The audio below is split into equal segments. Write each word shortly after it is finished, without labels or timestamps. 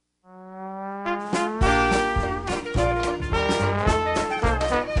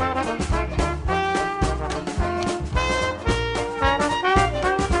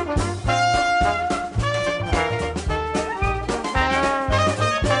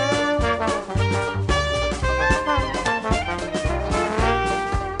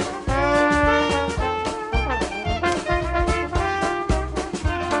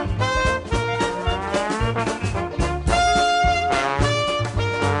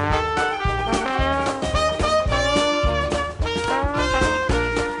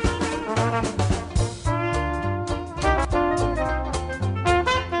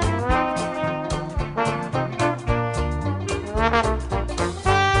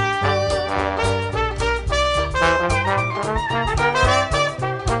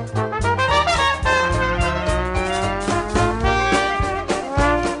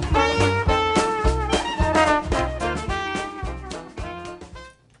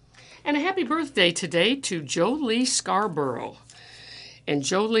And a happy birthday today to Jolie Scarborough. And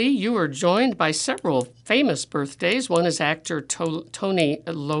Jolie, you are joined by several famous birthdays. One is actor Tony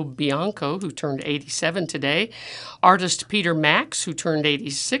Lobianco, who turned 87 today, artist Peter Max, who turned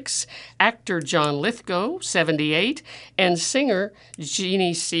 86, actor John Lithgow, 78, and singer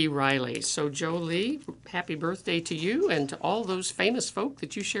Jeannie C. Riley. So Jolie, happy birthday to you and to all those famous folk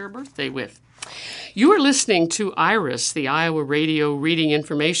that you share a birthday with. You are listening to IRIS, the Iowa Radio Reading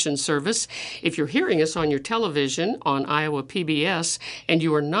Information Service. If you're hearing us on your television on Iowa PBS and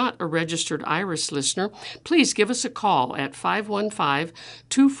you are not a registered IRIS listener, please give us a call at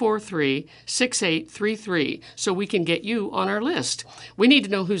 515-243-6833 so we can get you on our list. We need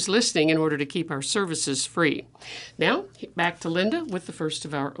to know who's listening in order to keep our services free. Now, back to Linda with the first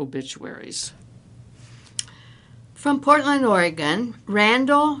of our obituaries. From Portland, Oregon,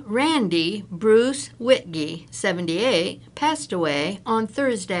 Randy Bruce Whitgey, 78, passed away on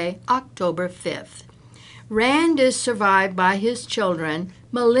Thursday, October 5th. Rand is survived by his children,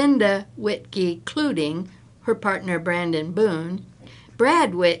 Melinda Whitgey Cluding, her partner Brandon Boone,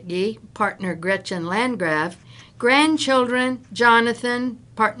 Brad Whitgey, partner Gretchen Landgraf, grandchildren Jonathan,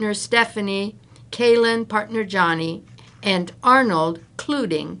 partner Stephanie, Kaylin, partner Johnny, and Arnold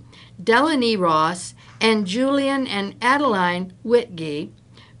Cluding, Delaney Ross, and Julian and Adeline Whitgey,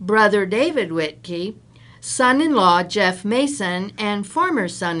 brother David Whitgey, son-in-law Jeff Mason, and former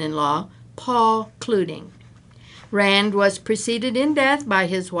son-in-law Paul Cluding. Rand was preceded in death by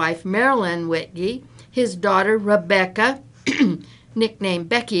his wife Marilyn Whitgey, his daughter Rebecca, nicknamed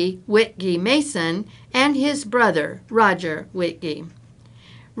Becky Whitgey Mason, and his brother Roger Whitgey.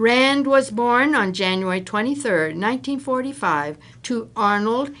 Rand was born on January 23, 1945, to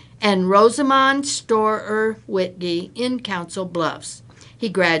Arnold and Rosamond Storer Whitgey in Council Bluffs. He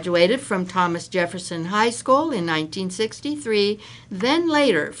graduated from Thomas Jefferson High School in 1963, then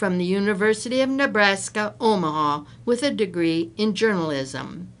later from the University of Nebraska, Omaha, with a degree in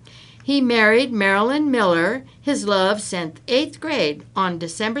journalism. He married Marilyn Miller, his love since 8th grade, on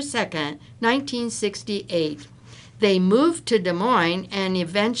December 2, 1968. They moved to Des Moines and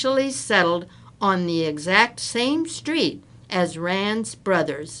eventually settled on the exact same street as Rand's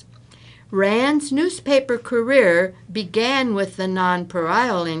brothers. Rand's newspaper career began with the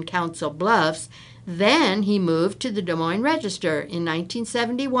Nonpareil in Council Bluffs. Then he moved to the Des Moines Register in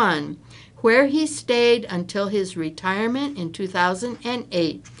 1971, where he stayed until his retirement in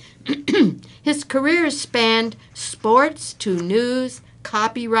 2008. His career spanned sports to news,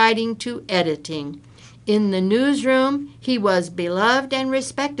 copywriting to editing. In the newsroom, he was beloved and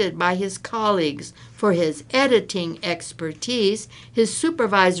respected by his colleagues for his editing expertise, his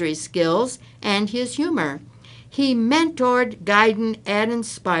supervisory skills, and his humor. He mentored, guided, and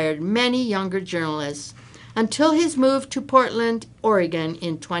inspired many younger journalists. Until his move to Portland, Oregon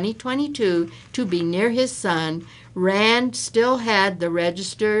in 2022 to be near his son, Rand still had the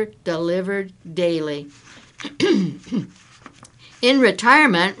Register delivered daily. In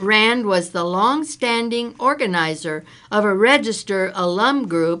retirement, Rand was the long-standing organizer of a Register alum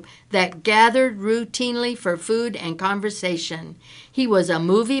group that gathered routinely for food and conversation. He was a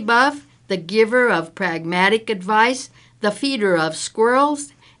movie buff, the giver of pragmatic advice, the feeder of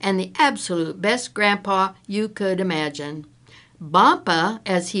squirrels, and the absolute best grandpa you could imagine. Bampa,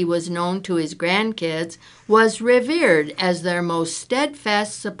 as he was known to his grandkids, was revered as their most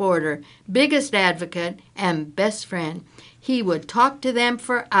steadfast supporter, biggest advocate, and best friend. He would talk to them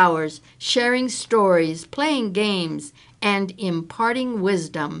for hours, sharing stories, playing games, and imparting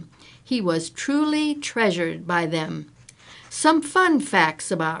wisdom. He was truly treasured by them. Some fun facts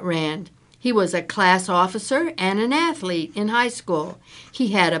about Rand. He was a class officer and an athlete in high school. He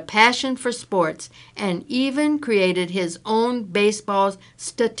had a passion for sports and even created his own baseball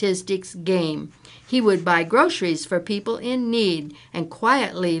statistics game. He would buy groceries for people in need and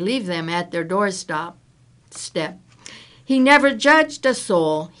quietly leave them at their doorstep. He never judged a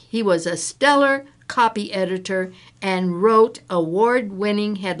soul. He was a stellar copy editor and wrote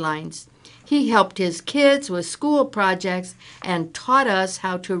award-winning headlines. He helped his kids with school projects and taught us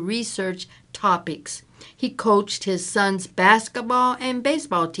how to research topics. He coached his son's basketball and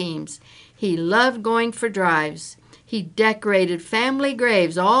baseball teams. He loved going for drives. He decorated family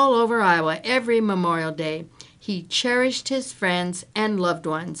graves all over Iowa every Memorial Day. He cherished his friends and loved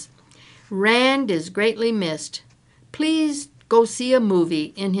ones. Rand is greatly missed. Please go see a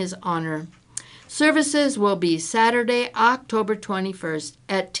movie in his honor. Services will be Saturday, October 21st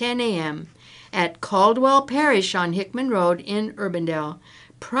at 10 a.m. at Caldwell Parish on Hickman Road in Urbandale.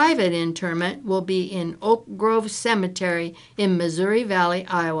 Private interment will be in Oak Grove Cemetery in Missouri Valley,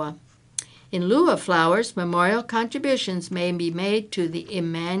 Iowa. In lieu of flowers, memorial contributions may be made to the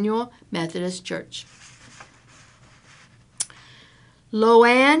Emmanuel Methodist Church.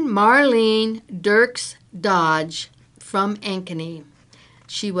 Loanne Marlene Dirks Dodge from Ankeny.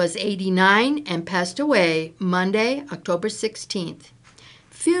 She was 89 and passed away Monday, October 16th.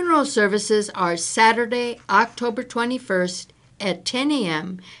 Funeral services are Saturday, October 21st at 10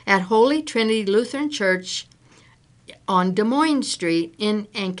 a.m. at Holy Trinity Lutheran Church on Des Moines Street in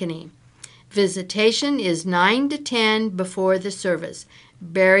Ankeny. Visitation is 9 to 10 before the service.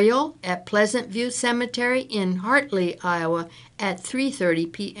 Burial at Pleasant View Cemetery in Hartley, Iowa at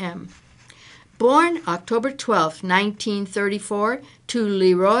 3:30 p.m. Born October 12, 1934, to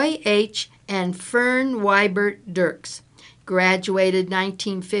Leroy H. and Fern Wybert Dirks. Graduated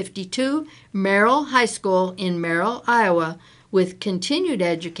 1952, Merrill High School in Merrill, Iowa, with continued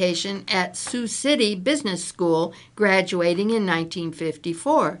education at Sioux City Business School, graduating in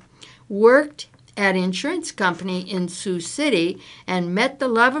 1954. Worked at insurance company in Sioux City and met the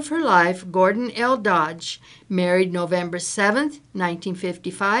love of her life, Gordon L. Dodge. Married November 7,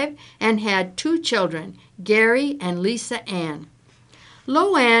 1955, and had 2 children, Gary and Lisa Ann.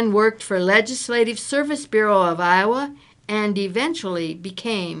 Loanne worked for Legislative Service Bureau of Iowa and eventually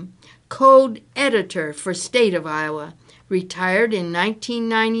became code editor for State of Iowa. Retired in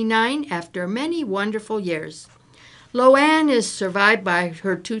 1999 after many wonderful years. Loanne is survived by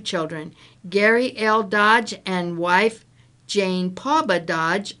her 2 children, Gary L. Dodge and wife Jane Pauba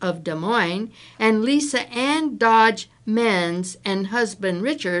Dodge of Des Moines, and Lisa Ann Dodge Menz and husband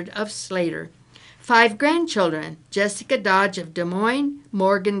Richard of Slater. 5 grandchildren, Jessica Dodge of Des Moines,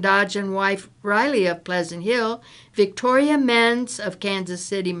 Morgan Dodge and wife Riley of Pleasant Hill, Victoria Menz of Kansas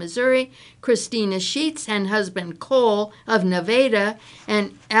City, Missouri, Christina Sheets and husband Cole of Nevada,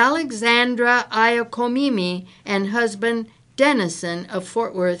 and Alexandra Iakomimi and husband Dennison of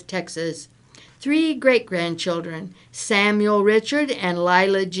Fort Worth, Texas. 3 great-grandchildren, Samuel Richard and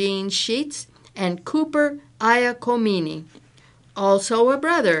Lila Jean Sheets, and Cooper Iakomini. Also a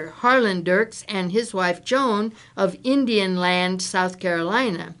brother, Harlan Dirks, and his wife Joan of Indian Land, South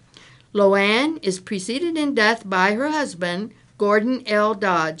Carolina. Loanne is preceded in death by her husband, Gordon L.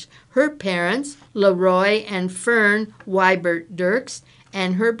 Dodge, her parents, Leroy and Fern Wybert Dirks,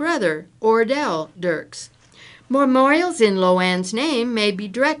 and her brother, Ordell Dirks. Memorials in Loanne's name may be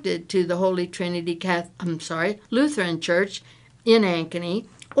directed to the Holy Trinity Lutheran Church in Ankeny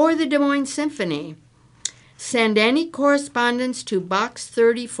or the Des Moines Symphony. Send any correspondence to Box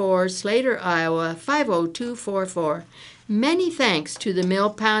 34, Slater, Iowa, 50244. Many thanks to the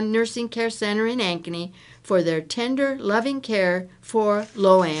Mill Pound Nursing Care Center in Ankeny for their tender, loving care for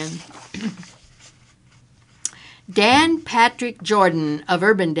Loanne. Dan Patrick Jordan of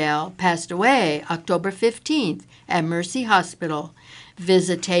Urbandale passed away October 15th at Mercy Hospital.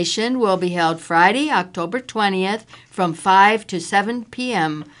 Visitation will be held Friday, October 20th from 5 to 7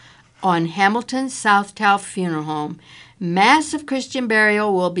 p.m. on Hamilton's Southtown Funeral Home. Mass of Christian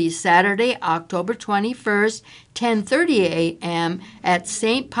burial will be Saturday, October 21st, 10:30 a.m. at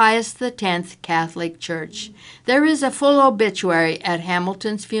St. Pius X Catholic Church. There is a full obituary at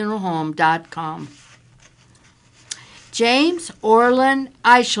hamiltonsfuneralhome.com. James Orland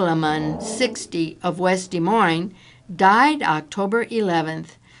Eichelman, 60, of West Des Moines, died October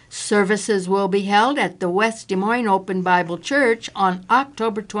 11th. Services will be held at the West Des Moines Open Bible Church on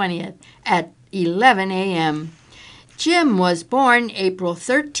October 20th at 11 a.m. Jim was born April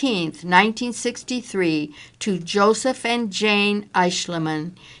 13, 1963, to Joseph and Jane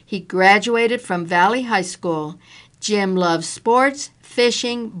Eichelman. He graduated from Valley High School. Jim loves sports,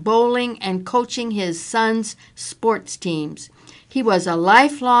 fishing, bowling, and coaching his son's sports teams. He was a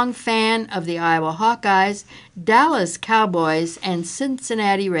lifelong fan of the Iowa Hawkeyes, Dallas Cowboys, and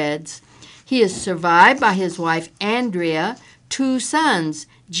Cincinnati Reds. He is survived by his wife Andrea, 2 sons,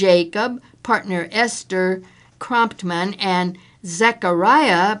 Jacob, partner Esther Cromptman, and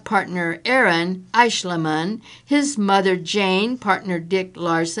Zechariah, partner Aaron Eichelman, his mother Jane, partner Dick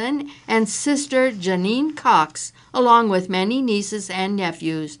Larson, and sister Janine Cox, along with many nieces and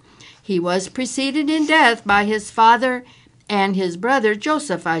nephews. He was preceded in death by his father and his brother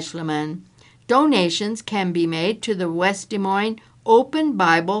Joseph Eichelman. Donations can be made to the West Des Moines Open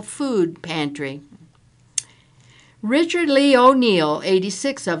Bible Food Pantry. Richard Lee O'Neill,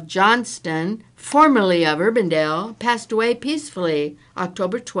 86, of Johnston, formerly of Urbandale, passed away peacefully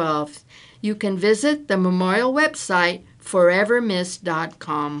October 12th. You can visit the memorial website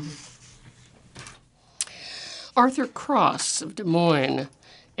forevermiss.com. Arthur Cross of Des Moines,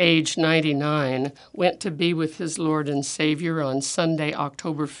 age 99, went to be with his Lord and Savior on Sunday,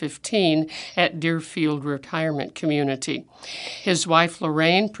 October 15, at Deerfield Retirement Community. His wife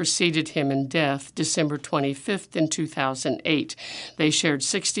Lorraine preceded him in death December 25th in 2008. They shared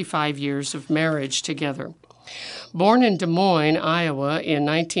 65 years of marriage together. Born in Des Moines, Iowa in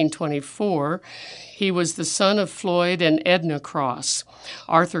 1924, he was the son of Floyd and Edna Cross.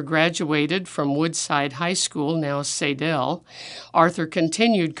 Arthur graduated from Woodside High School, now Sadell. Arthur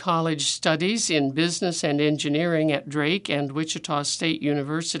continued college studies in business and engineering at Drake and Wichita State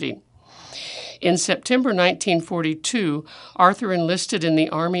University. In September 1942, Arthur enlisted in the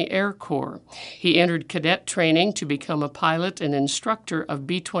Army Air Corps. He entered cadet training to become a pilot and instructor of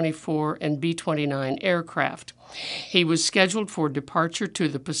B-24 and B-29 aircraft. He was scheduled for departure to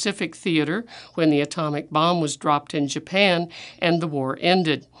the Pacific Theater when the atomic bomb was dropped in Japan and the war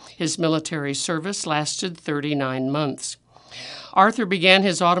ended. His military service lasted 39 months. Arthur began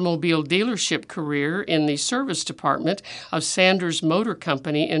his automobile dealership career in the service department of Sanders Motor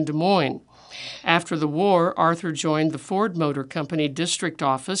Company in Des Moines. After the war, Arthur joined the Ford Motor Company district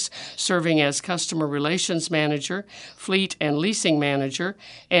office, serving as customer relations manager, fleet and leasing manager,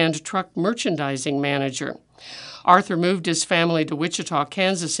 and truck merchandising manager. Arthur moved his family to Wichita,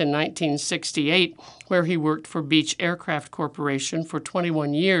 Kansas in 1968, where he worked for Beech Aircraft Corporation for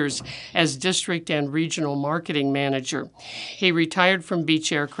 21 years as district and regional marketing manager. He retired from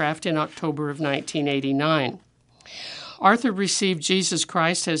Beech Aircraft in October of 1989. Arthur received Jesus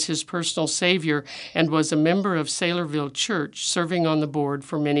Christ as his personal Savior and was a member of Saylorville Church, serving on the board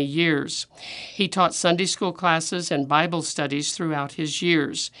for many years. He taught Sunday school classes and Bible studies throughout his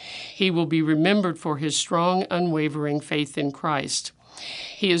years. He will be remembered for his strong, unwavering faith in Christ.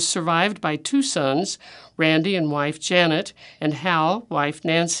 He is survived by 2 sons, Randy and wife Janet, and Hal, wife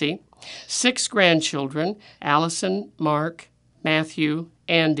Nancy, 6 grandchildren, Allison, Mark, Matthew,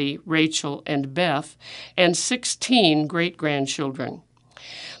 Andy, Rachel, and Beth, and 16 great-grandchildren.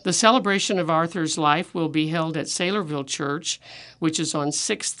 The celebration of Arthur's life will be held at Saylorville Church, which is on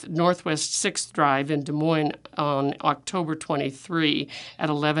Northwest 6th Drive in Des Moines on October 23 at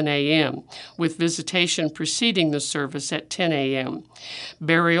 11 a.m., with visitation preceding the service at 10 a.m.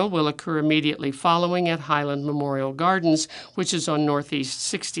 Burial will occur immediately following at Highland Memorial Gardens, which is on Northeast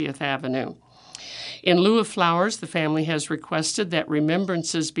 60th Avenue. In lieu of flowers, the family has requested that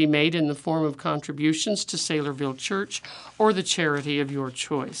remembrances be made in the form of contributions to Saylorville Church or the charity of your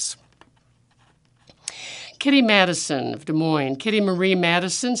choice. Kitty Madison of Des Moines. Kitty Marie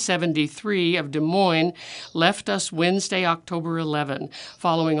Madison, 73, of Des Moines, left us Wednesday, October 11,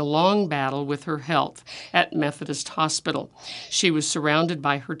 following a long battle with her health at Methodist Hospital. She was surrounded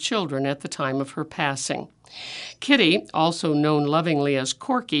by her children at the time of her passing. Kitty, also known lovingly as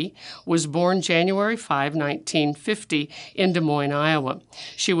Corky, was born January 5, 1950, in Des Moines, Iowa.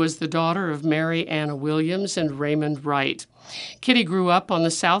 She was the daughter of Mary Anna Williams and Raymond Wright. Kitty grew up on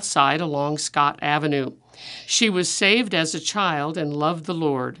the south side along Scott Avenue. She was saved as a child and loved the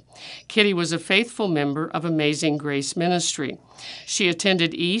Lord. Kitty was a faithful member of Amazing Grace Ministry. She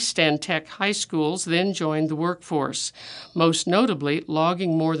attended East and Tech high schools, then joined the workforce, most notably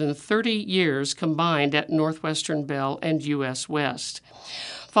logging more than 30 years combined at Northwestern Bell and U.S. West.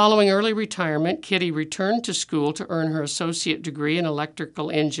 Following early retirement, Kitty returned to school to earn her associate degree in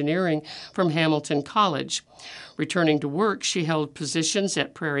electrical engineering from Hamilton College. Returning to work, she held positions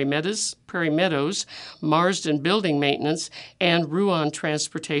at Prairie Meadows, Marsden Building Maintenance, and Ruan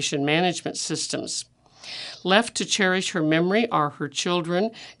Transportation Management Systems. Left to cherish her memory are her children,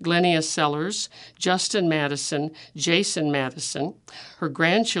 Glenia Sellers, Justin Madison, Jason Madison, her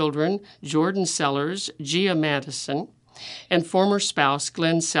grandchildren, Jordan Sellers, Gia Madison, and former spouse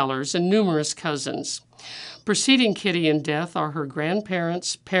Glenn Sellers, and numerous cousins. Preceding Kitty in death are her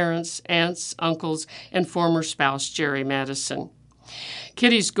grandparents, parents, aunts, uncles, and former spouse Jerry Madison.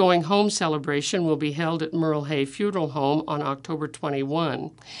 Kitty's going home celebration will be held at Merle Hay Funeral Home on October 21.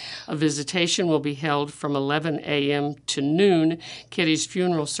 A visitation will be held from 11 a.m. to noon. Kitty's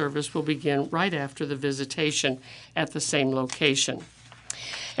funeral service will begin right after the visitation at the same location.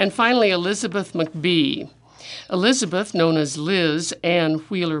 And finally, Elizabeth McBee. Elizabeth, known as Liz Ann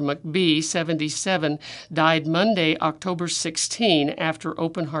Wheeler McBee, 77, died Monday, October 16, after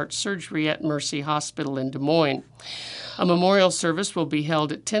open-heart surgery at Mercy Hospital in Des Moines. A memorial service will be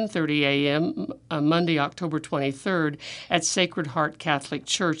held at 10:30 a.m. Monday, October 23rd, at Sacred Heart Catholic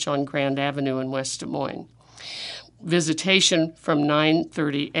Church on Grand Avenue in West Des Moines. Visitation from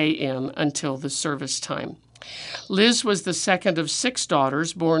 9:30 a.m. until the service time. Liz was the second of 6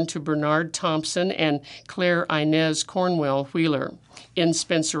 daughters born to Bernard Thompson and Claire Inez Cornwell Wheeler. in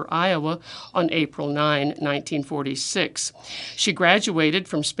Spencer, Iowa, on April 9, 1946. She graduated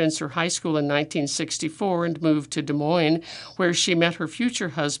from Spencer High School in 1964 and moved to Des Moines, where she met her future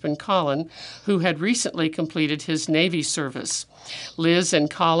husband, Colin, who had recently completed his Navy service. Liz and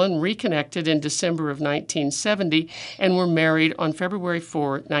Colin reconnected in December of 1970 and were married on February 4,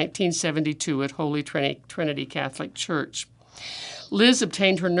 1972 at Holy Trinity Catholic Church. Liz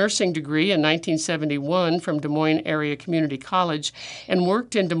obtained her nursing degree in 1971 from Des Moines Area Community College and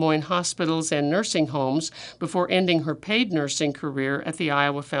worked in Des Moines hospitals and nursing homes before ending her paid nursing career at the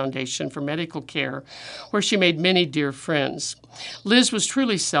Iowa Foundation for Medical Care, where she made many dear friends. Liz was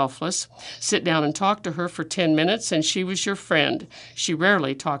truly selfless. Sit down and talk to her for 10 minutes and she was your friend. She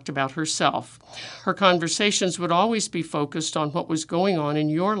rarely talked about herself. Her conversations would always be focused on what was going on in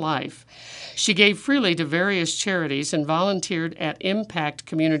your life. She gave freely to various charities and volunteered at Impact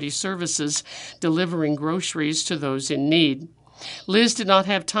Community Services, delivering groceries to those in need. Liz did not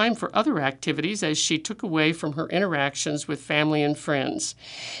have time for other activities as she took away from her interactions with family and friends.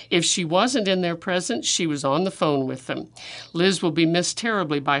 If she wasn't in their presence, she was on the phone with them. Liz will be missed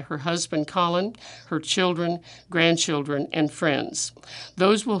terribly by her husband, Colin, her children, grandchildren, and friends.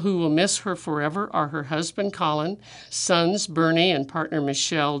 Those who will miss her forever are her husband, Colin, sons, Bernie and partner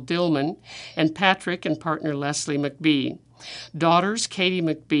Michelle Dillman, and Patrick and partner Leslie McBee. Daughters, Katie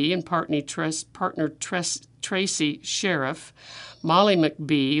McBee and partner Tracy Sheriff, Molly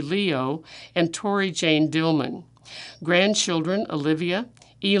McBee, Leo, and Tori Jane Dillman. Grandchildren, Olivia,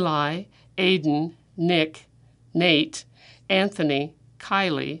 Eli, Aiden, Nick, Nate, Anthony,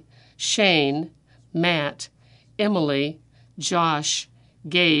 Kylie, Shane, Matt, Emily, Josh,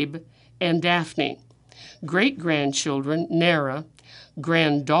 Gabe, and Daphne. Great-grandchildren, Nara,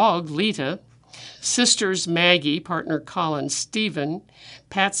 grand-dog, Lita, sisters Maggie, partner Colin Stephen,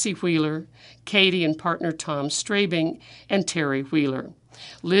 Patsy Wheeler, Katie and partner Tom Strabing, and Terry Wheeler.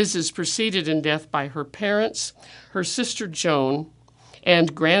 Liz is preceded in death by her parents, her sister Joan,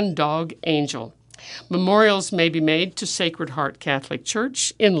 and grand-dog Angel. Memorials may be made to Sacred Heart Catholic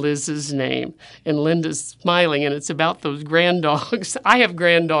Church in Liz's name. And Linda's smiling, and it's about those grand dogs. I have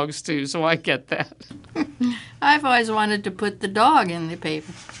grand dogs too, so I get that. I've always wanted to put the dog in the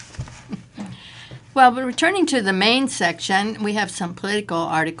paper. Well, but returning to the main section, we have some political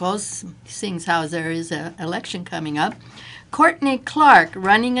articles, seeing how there is an election coming up. Courtney Clark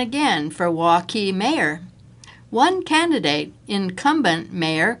running again for Waukee mayor. One candidate, incumbent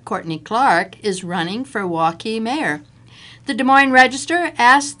Mayor Courtney Clark, is running for Waukee mayor. The Des Moines Register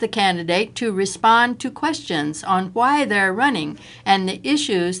asked the candidate to respond to questions on why they're running and the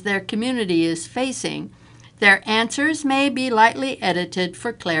issues their community is facing. Their answers may be lightly edited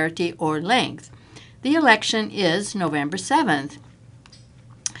for clarity or length. The election is November 7th.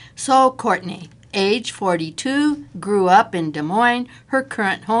 So Courtney, age 42, grew up in Des Moines. Her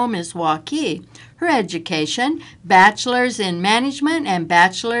current home is Waukee. Her education, bachelor's in management and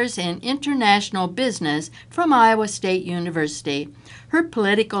bachelor's in international business from Iowa State University. Her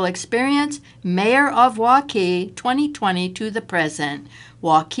political experience, mayor of Waukee 2020 to the present.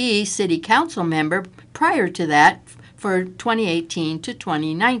 Waukee city council member prior to that for 2018 to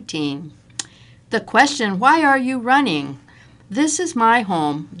 2019. The question, why are you running? This is my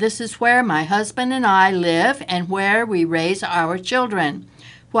home. This is where my husband and I live and where we raise our children.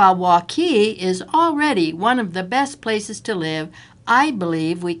 While Waukee is already one of the best places to live, I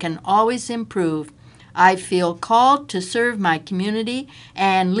believe we can always improve. I feel called to serve my community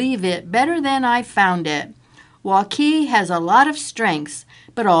and leave it better than I found it. Waukee has a lot of strengths,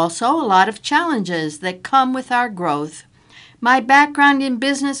 but also a lot of challenges that come with our growth. My background in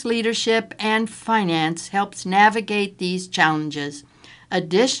business leadership and finance helps navigate these challenges.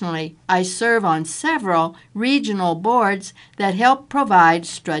 Additionally, I serve on several regional boards that help provide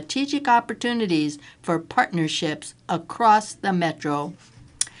strategic opportunities for partnerships across the metro.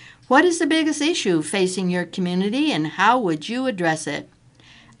 What is the biggest issue facing your community and how would you address it?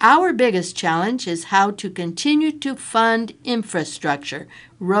 Our biggest challenge is how to continue to fund infrastructure,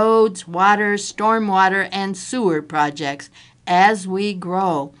 roads, water, stormwater, and sewer projects as we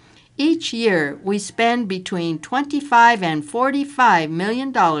grow. Each year, we spend between $25 and $45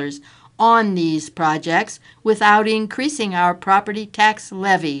 million on these projects without increasing our property tax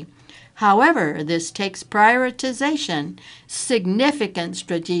levy. However, this takes prioritization, significant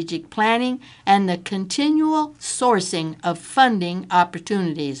strategic planning, and the continual sourcing of funding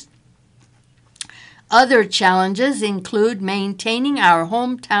opportunities. Other challenges include maintaining our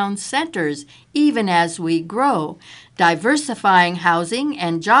hometown centers even as we grow, diversifying housing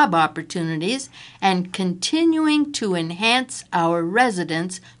and job opportunities, and continuing to enhance our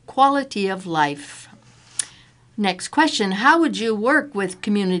residents' quality of life. Next question, how would you work with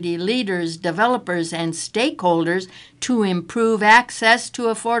community leaders, developers, and stakeholders to improve access to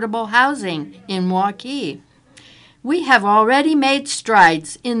affordable housing in Waukee? We have already made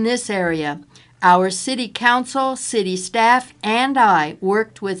strides in this area. Our city council, city staff, and I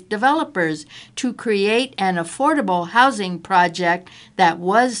worked with developers to create an affordable housing project that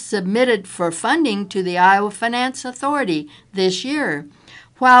was submitted for funding to the Iowa Finance Authority this year.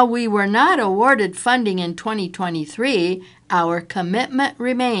 While we were not awarded funding in 2023, our commitment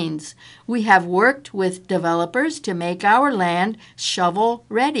remains. We have worked with developers to make our land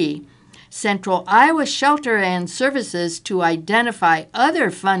shovel-ready. Central Iowa Shelter and Services to identify other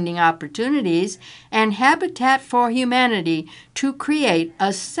funding opportunities, and Habitat for Humanity to create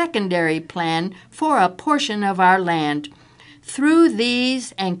a secondary plan for a portion of our land. Through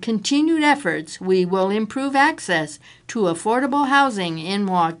these and continued efforts, we will improve access to affordable housing in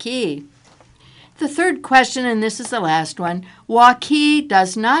Waukee. The third question, and this is the last one, Waukee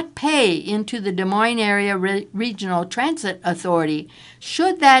does not pay into the Des Moines Area Regional Transit Authority.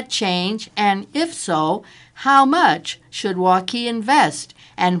 Should that change, and if so, how much should Waukee invest,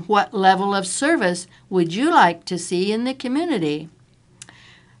 and what level of service would you like to see in the community?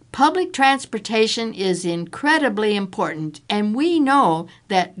 Public transportation is incredibly important, and we know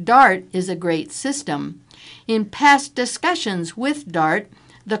that DART is a great system. In past discussions with DART,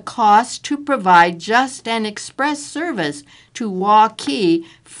 the cost to provide just and express service to Waukee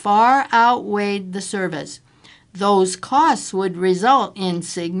far outweighed the service. Those costs would result in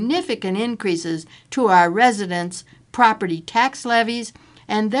significant increases to our residents' property tax levies,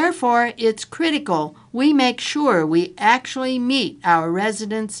 and therefore it's critical we make sure we actually meet our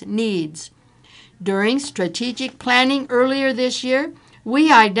residents' needs. During strategic planning earlier this year,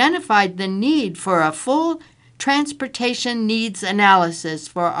 we identified the need for a full transportation needs analysis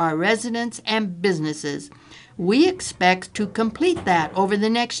for our residents and businesses. We expect to complete that over the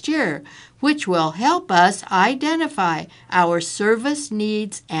next year, which will help us identify our service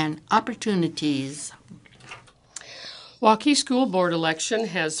needs and opportunities. Waukee School Board election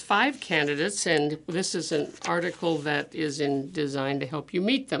has 5 candidates, and this is an article that is designed to help you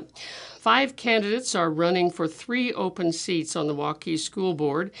meet them. 5 candidates are running for 3 open seats on the Waukee School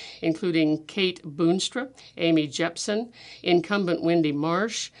Board, including Kate Boonstra, Amy Jepson, incumbent Wendy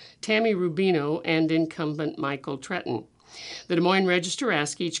Marsh, Tammy Rubino, and incumbent Michael Tretton. The Des Moines Register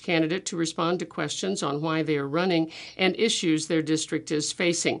asks each candidate to respond to questions on why they are running and issues their district is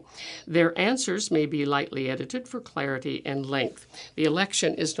facing. Their answers may be lightly edited for clarity and length. The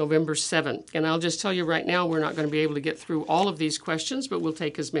election is November 7th, and I'll just tell you right now we're not going to be able to get through all of these questions, but we'll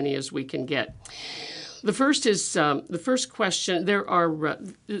take as many as we can get. The first is the first question.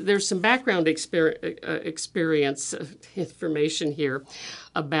 There's some background experience information here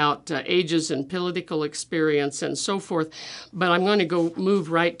about ages and political experience and so forth, but I'm going to move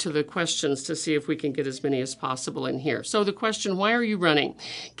right to the questions to see if we can get as many as possible in here. So the question, why are you running?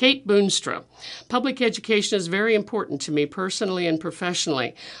 Kate Boonstra. Public education is very important to me personally and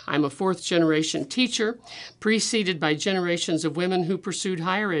professionally. I'm a 4th-generation teacher, preceded by generations of women who pursued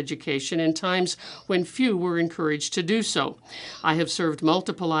higher education in times when few were encouraged to do so. I have served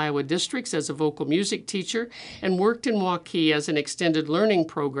multiple Iowa districts as a vocal music teacher and worked in Waukee as an extended learning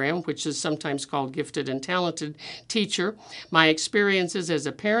program, which is sometimes called gifted and talented teacher. My experiences as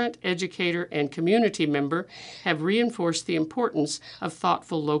a parent, educator, and community member have reinforced the importance of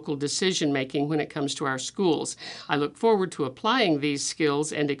thoughtful local decision making when it comes to our schools. I look forward to applying these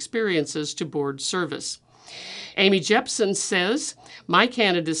skills and experiences to board service. Amy Jepson says, my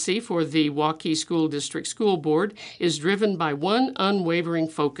candidacy for the Waukee School District School Board is driven by one unwavering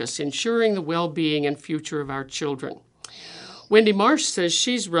focus, ensuring the well-being and future of our children. Wendy Marsh says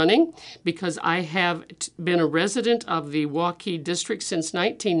she's running because I have been a resident of the Waukee district since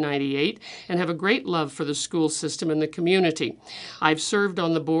 1998 and have a great love for the school system and the community. I've served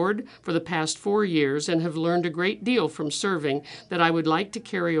on the board for the past 4 years and have learned a great deal from serving that I would like to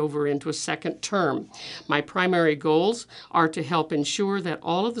carry over into a second term. My primary goals are to help ensure that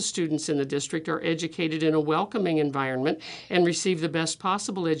all of the students in the district are educated in a welcoming environment and receive the best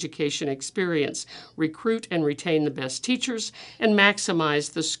possible education experience, recruit and retain the best teachers, and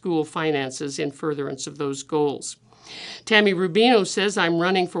maximize the school finances in furtherance of those goals. Tammy Rubino says, I'm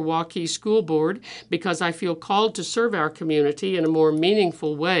running for Waukee School Board because I feel called to serve our community in a more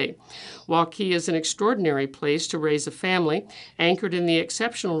meaningful way. Waukee is an extraordinary place to raise a family, anchored in the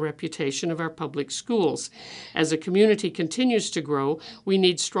exceptional reputation of our public schools. As a community continues to grow, we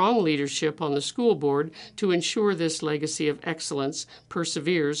need strong leadership on the school board to ensure this legacy of excellence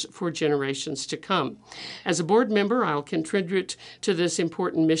perseveres for generations to come. As a board member, I'll contribute to this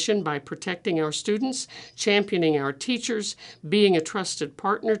important mission by protecting our students, championing our teachers, being a trusted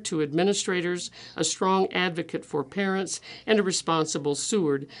partner to administrators, a strong advocate for parents, and a responsible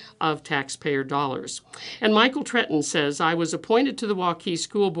steward of taxpayer dollars. And Michael Tretton says, I was appointed to the Waukee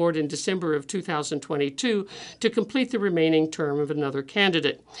School Board in December of 2022 to complete the remaining term of another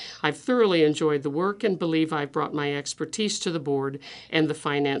candidate. I've thoroughly enjoyed the work and believe I've brought my expertise to the board and the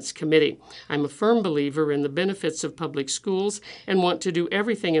Finance Committee. I'm a firm believer in the benefits of public schools and want to do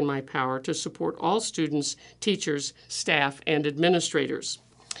everything in my power to support all students, teachers, staff, and administrators.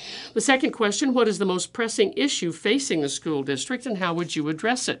 The second question, what is the most pressing issue facing the school district and how would you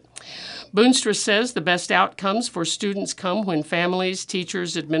address it? Boonstra says the best outcomes for students come when families,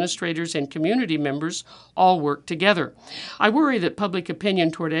 teachers, administrators, and community members all work together. I worry that public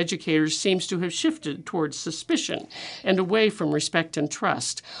opinion toward educators seems to have shifted towards suspicion and away from respect and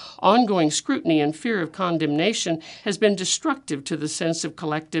trust. Ongoing scrutiny and fear of condemnation has been destructive to the sense of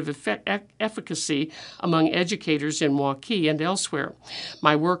collective efficacy among educators in Waukee and elsewhere.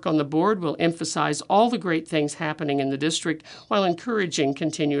 My work on the board will emphasize all the great things happening in the district while encouraging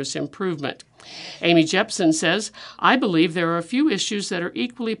continuous improvement. Amy Jepson says, I believe there are a few issues that are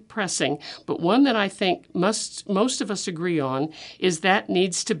equally pressing, but one that I think most of us agree on is that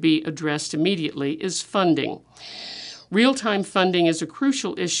needs to be addressed immediately is funding. Real-time funding is a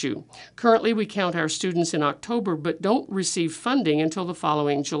crucial issue. Currently, we count our students in October but don't receive funding until the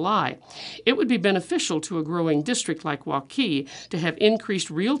following July. It would be beneficial to a growing district like Waukee to have increased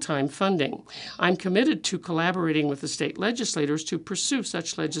real-time funding. I'm committed to collaborating with the state legislators to pursue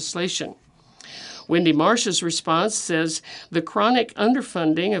such legislation. Wendy Marsh's response says, the chronic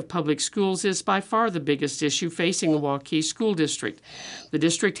underfunding of public schools is by far the biggest issue facing the Waukee School District. The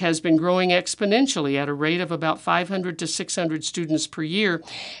district has been growing exponentially at a rate of about 500 to 600 students per year,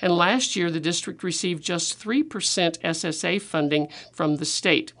 and last year the district received just 3% SSA funding from the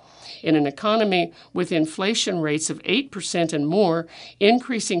state. In an economy with inflation rates of 8% and more,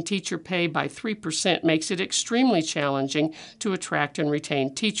 increasing teacher pay by 3% makes it extremely challenging to attract and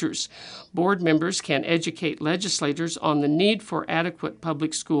retain teachers. Board members can educate legislators on the need for adequate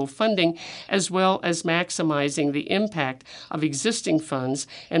public school funding, as well as maximizing the impact of existing funds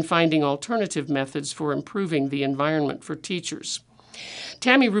and finding alternative methods for improving the environment for teachers.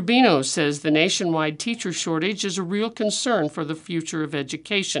 Tammy Rubino says the nationwide teacher shortage is a real concern for the future of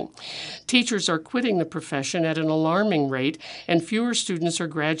education. Teachers are quitting the profession at an alarming rate, and fewer students are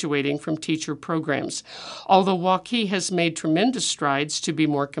graduating from teacher programs. Although Waukee has made tremendous strides to be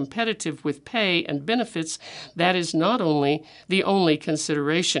more competitive with pay and benefits, that is not the only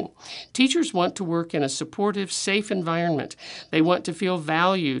consideration. Teachers want to work in a supportive, safe environment. They want to feel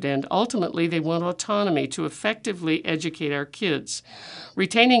valued, and ultimately they want autonomy to effectively educate our kids.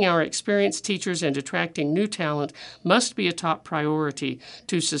 Retaining our experienced teachers and attracting new talent must be a top priority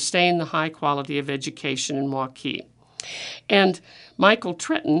to sustain the high quality of education in Waukee. And Michael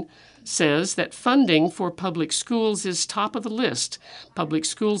Tretton says that funding for public schools is top of the list. Public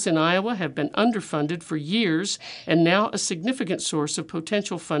schools in Iowa have been underfunded for years, and now a significant source of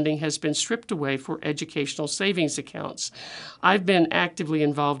potential funding has been stripped away for educational savings accounts. I've been actively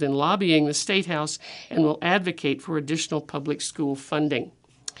involved in lobbying the State House and will advocate for additional public school funding.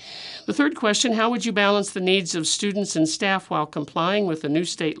 The third question, how would you balance the needs of students and staff while complying with a new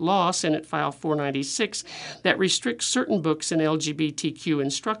state law, Senate File 496, that restricts certain books and LGBTQ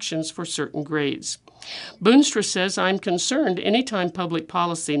instructions for certain grades? Boonstra says, I'm concerned anytime public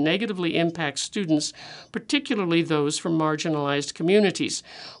policy negatively impacts students, particularly those from marginalized communities,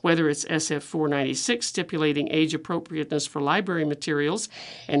 whether it's SF 496 stipulating age appropriateness for library materials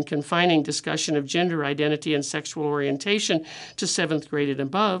and confining discussion of gender identity and sexual orientation to 7th grade and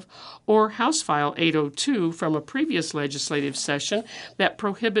above, or House File 802 from a previous legislative session that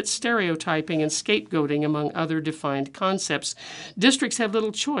prohibits stereotyping and scapegoating among other defined concepts. Districts have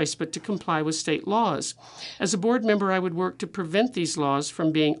little choice but to comply with state laws. As a board member, I would work to prevent these laws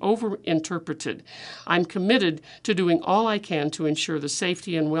from being overinterpreted. I'm committed to doing all I can to ensure the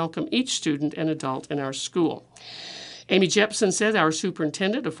safety and welcome each student and adult in our school. Amy Jepson said, our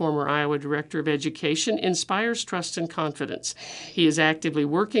superintendent, a former Iowa director of education, inspires trust and confidence. He is actively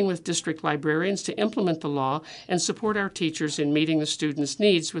working with district librarians to implement the law and support our teachers in meeting the students'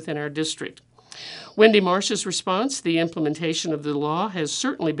 needs within our district. Wendy Marsh's response: the implementation of the law has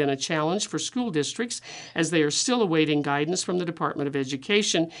certainly been a challenge for school districts as they are still awaiting guidance from the Department of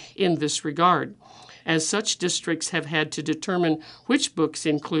Education in this regard. As such, districts have had to determine which books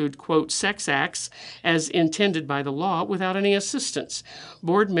include, quote, sex acts as intended by the law without any assistance.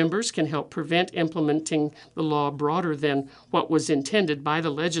 Board members can help prevent implementing the law broader than what was intended by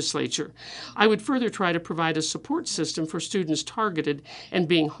the legislature. I would further try to provide a support system for students targeted and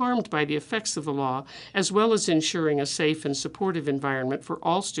being harmed by the effects of the law, as well as ensuring a safe and supportive environment for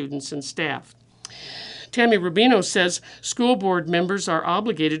all students and staff. Tammy Rubino says school board members are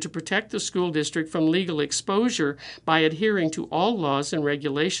obligated to protect the school district from legal exposure by adhering to all laws and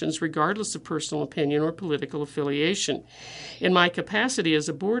regulations regardless of personal opinion or political affiliation. In my capacity as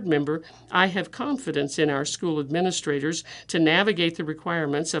a board member, I have confidence in our school administrators to navigate the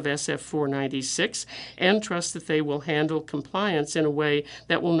requirements of SF 496 and trust that they will handle compliance in a way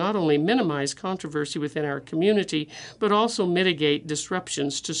that will not only minimize controversy within our community, but also mitigate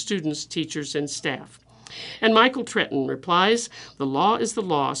disruptions to students, teachers, and staff. And Michael Tretton replies, the law is the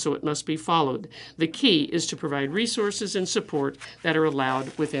law, so it must be followed. The key is to provide resources and support that are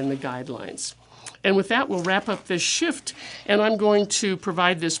allowed within the guidelines. And with that, we'll wrap up this shift, and I'm going to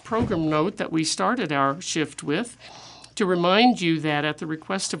provide this program note that we started our shift with to remind you that at the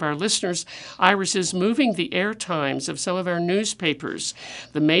request of our listeners, Iris is moving the air times of some of our newspapers.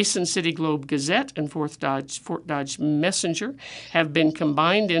 The Mason City Globe Gazette and Fort Dodge Messenger have been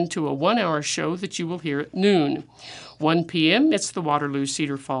combined into a 1-hour show that you will hear at noon. 1 p.m., it's the Waterloo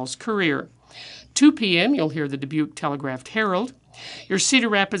Cedar Falls Courier. 2 p.m., you'll hear the Dubuque Telegraph Herald. Your Cedar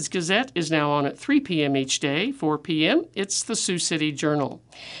Rapids Gazette is now on at 3 p.m. each day. 4 p.m., it's the Sioux City Journal.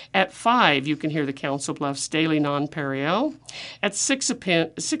 At 5, you can hear the Council Bluffs Daily Nonpareil. At 6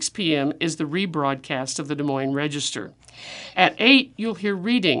 p.m. is the rebroadcast of the Des Moines Register. At 8, you'll hear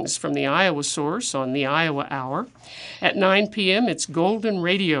readings from the Iowa Source on the Iowa Hour. At 9 p.m., it's Golden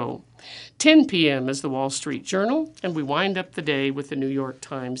Radio. 10 p.m. is the Wall Street Journal, and we wind up the day with the New York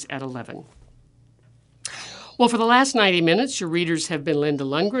Times at 11. Well, for the last 90 minutes, your readers have been Linda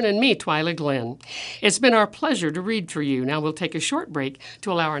Lundgren and me, Twyla Glenn. It's been our pleasure to read for you. Now we'll take a short break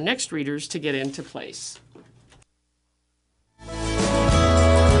to allow our next readers to get into place.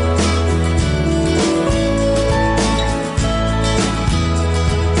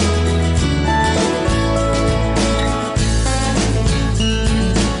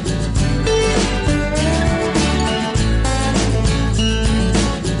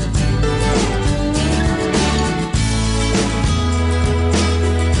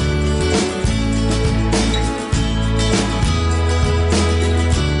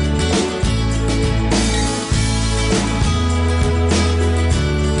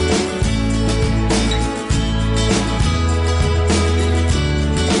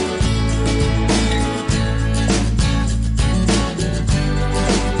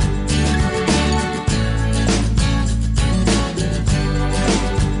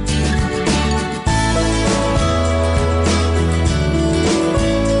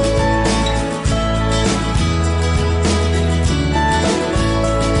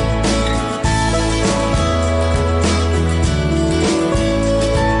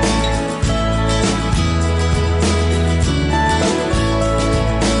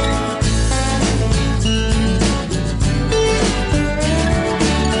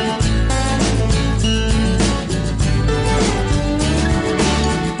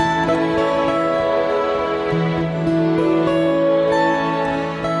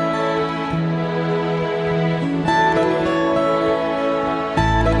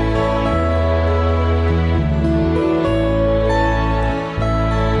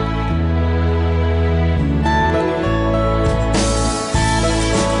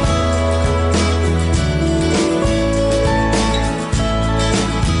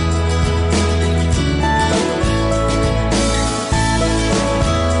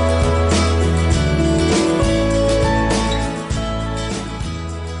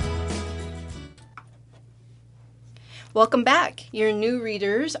 Welcome back. Your new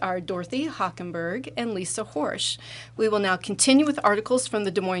readers are Dorothy Hockenberg and Lisa Horsch. We will now continue with articles from the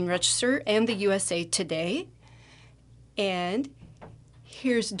Des Moines Register and the USA Today. And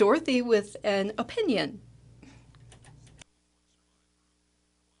here's Dorothy with an opinion.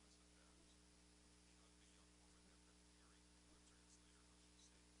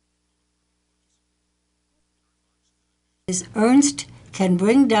 Ernst can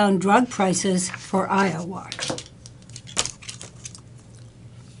bring down drug prices for Iowa.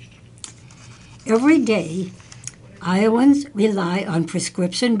 Every day, Iowans rely on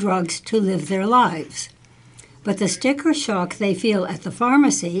prescription drugs to live their lives. but the sticker shock they feel at the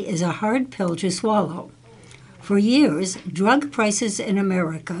pharmacy is a hard pill to swallow. For years, drug prices in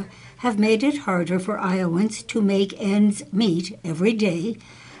America have made it harder for Iowans to make ends meet every day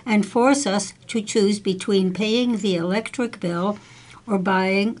and force us to choose between paying the electric bill or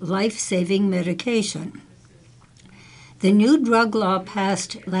buying life-saving medication. The new drug law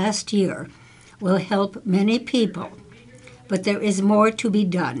passed last year will help many people, but there is more to be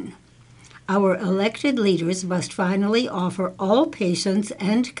done. Our elected leaders must finally offer all patients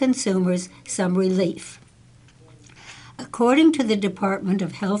and consumers some relief. According to the Department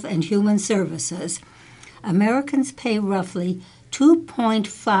of Health and Human Services, Americans pay roughly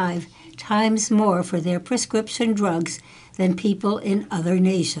 2.5 times more for their prescription drugs than people in other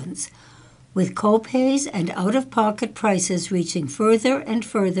nations, with copays and out-of-pocket prices reaching further and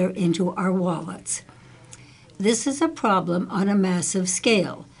further into our wallets. This is a problem on a massive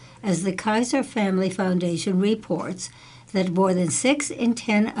scale, as the Kaiser Family Foundation reports that more than 6 in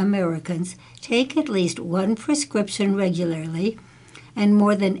 10 Americans take at least one prescription regularly, and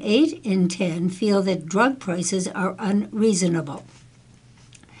more than 8 in 10 feel that drug prices are unreasonable.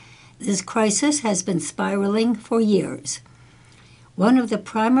 This crisis has been spiraling for years. One of the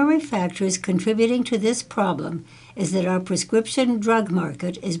primary factors contributing to this problem is that our prescription drug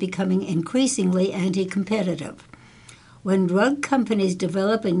market is becoming increasingly anti-competitive. When drug companies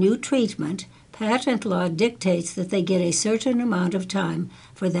develop a new treatment, patent law dictates that they get a certain amount of time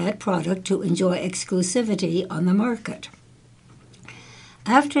for that product to enjoy exclusivity on the market.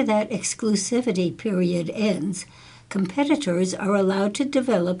 After that exclusivity period ends, competitors are allowed to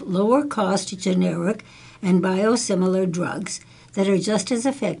develop lower-cost generic and biosimilar drugs that are just as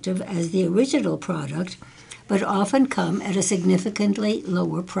effective as the original product, but often come at a significantly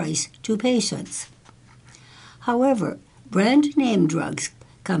lower price to patients. However, brand-name drugs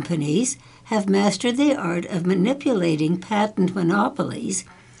companies have mastered the art of manipulating patent monopolies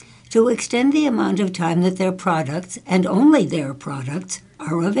to extend the amount of time that their products, and only their products,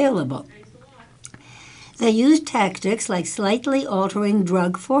 are available. They use tactics like slightly altering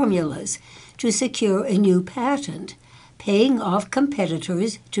drug formulas to secure a new patent, paying off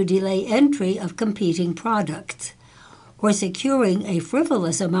competitors to delay entry of competing products, or securing a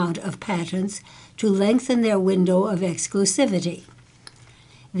frivolous amount of patents to lengthen their window of exclusivity.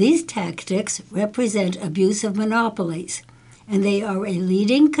 These tactics represent abuse of monopolies, and they are a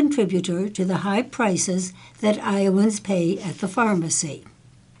leading contributor to the high prices that Iowans pay at the pharmacy.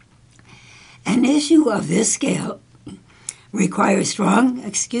 An issue of this scale requires strong,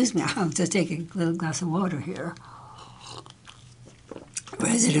 I'll just take a little glass of water here.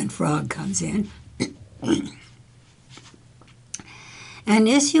 Resident Frog comes in. An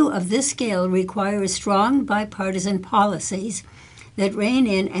issue of this scale requires strong bipartisan policies that rein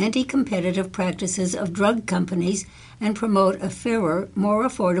in anti-competitive practices of drug companies and promote a fairer, more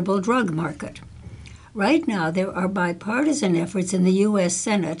affordable drug market. Right now, there are bipartisan efforts in the U.S.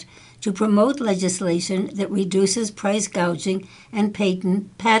 Senate to promote legislation that reduces price gouging and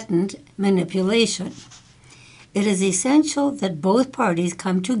patent manipulation. It is essential that both parties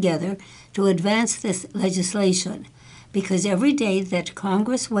come together to advance this legislation, because every day that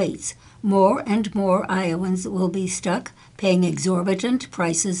Congress waits, more and more Iowans will be stuck paying exorbitant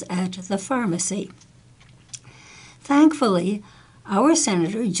prices at the pharmacy. Thankfully, our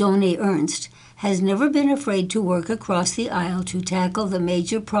Senator Joni Ernst has never been afraid to work across the aisle to tackle the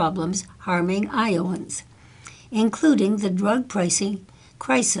major problems harming Iowans, including the drug pricing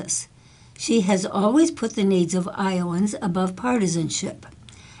crisis. She has always put the needs of Iowans above partisanship,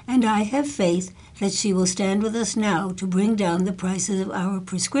 and I have faith that she will stand with us now to bring down the prices of our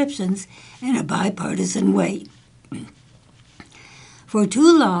prescriptions in a bipartisan way. For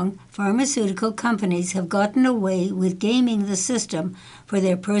too long, pharmaceutical companies have gotten away with gaming the system for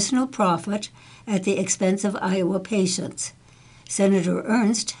their personal profit at the expense of Iowa patients. Senator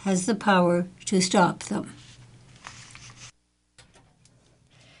Ernst has the power to stop them.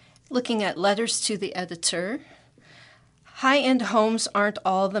 Looking at letters to the editor. High-end homes aren't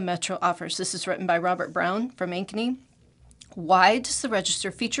all the Metro offers. This is written by Robert Brown from Ankeny. Why does the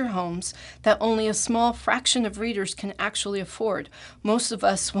Register feature homes that only a small fraction of readers can actually afford? Most of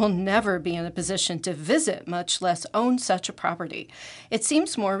us will never be in a position to visit, much less own such a property. It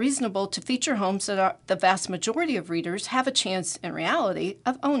seems more reasonable to feature homes that the vast majority of readers have a chance, in reality,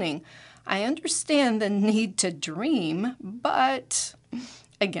 of owning. I understand the need to dream, but...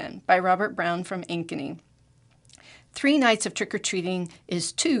 Again, by Robert Brown from Ankeny. 3 nights of trick-or-treating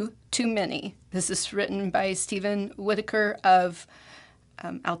is too many. This is written by Stephen Whitaker of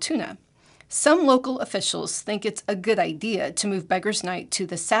Altoona. Some local officials think it's a good idea to move Beggar's Night to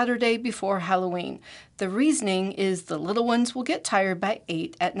the Saturday before Halloween. The reasoning is the little ones will get tired by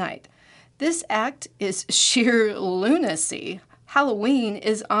 8 at night. This act is sheer lunacy. Halloween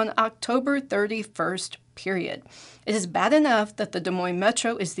is on October 31st, period. It is bad enough that the Des Moines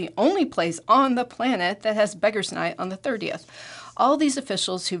Metro is the only place on the planet that has Beggar's Night on the 30th. All these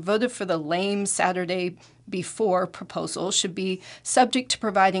officials who voted for the lame Saturday before proposal should be subject to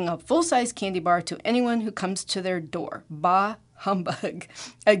providing a full-size candy bar to anyone who comes to their door. Bah humbug.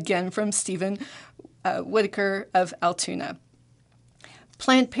 Again from Stephen Whitaker of Altoona.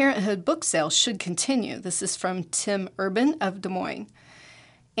 Planned Parenthood book sales should continue. This is from Tim Urban of Des Moines.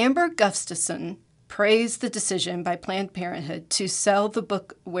 Amber Gustafson praised the decision by Planned Parenthood to sell the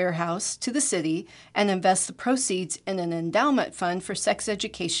book warehouse to the city and invest the proceeds in an endowment fund for sex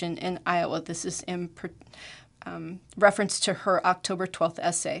education in Iowa. This is in reference to her October 12th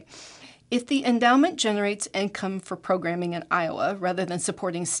essay. If the endowment generates income for programming in Iowa rather than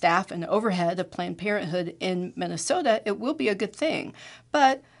supporting staff and overhead of Planned Parenthood in Minnesota, it will be a good thing.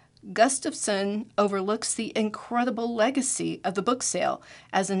 But Gustafson overlooks the incredible legacy of the book sale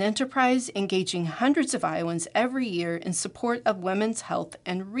as an enterprise engaging hundreds of Iowans every year in support of women's health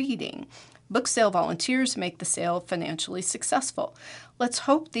and reading. Book sale volunteers make the sale financially successful. Let's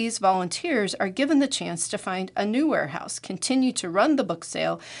hope these volunteers are given the chance to find a new warehouse, continue to run the book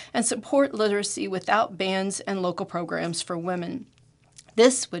sale, and support literacy without bans and local programs for women.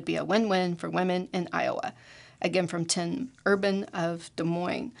 This would be a win-win for women in Iowa. Again from Tim Urban of Des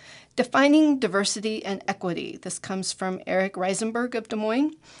Moines. Defining diversity and equity. This comes from Eric Reisenberg of Des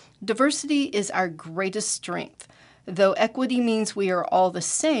Moines. Diversity is our greatest strength. Though equity means we are all the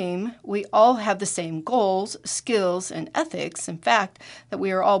same, we all have the same goals, skills, and ethics. In fact, that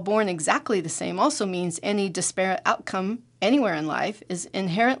we are all born exactly the same also means any disparate outcome anywhere in life is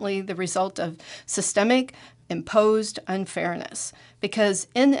inherently the result of systemic, imposed unfairness. Because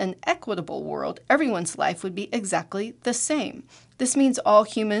in an equitable world, everyone's life would be exactly the same. This means all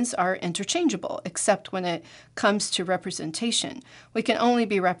humans are interchangeable, except when it comes to representation. We can only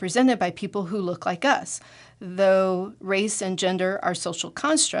be represented by people who look like us. Though race and gender are social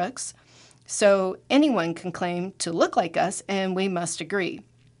constructs, so anyone can claim to look like us, and we must agree.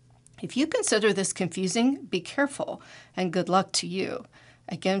 If you consider this confusing, be careful, and good luck to you.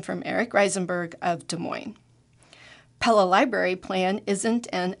 Again from Eric Reisenberg of Des Moines. Pella Library Plan isn't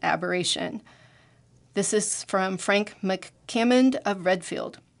an aberration. This is from Frank McCammond of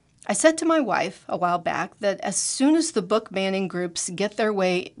Redfield. I said to my wife a while back that as soon as the book banning groups get their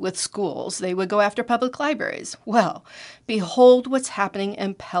way with schools, they would go after public libraries. Well, behold what's happening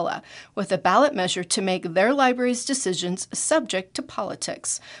in Pella with a ballot measure to make their libraries' decisions subject to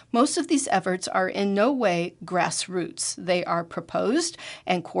politics. Most of these efforts are in no way grassroots. They are proposed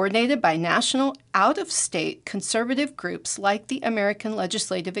and coordinated by national, out-of-state conservative groups like the American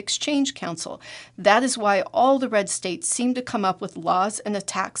Legislative Exchange Council. That is why all the red states seem to come up with laws and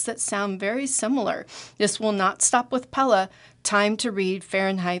attacks that sound very similar. This will not stop with Pella. Time to read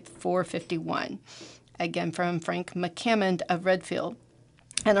Fahrenheit 451. Again from Frank McCammond of Redfield.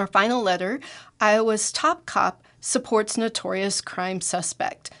 And our final letter, Iowa's top cop supports notorious crime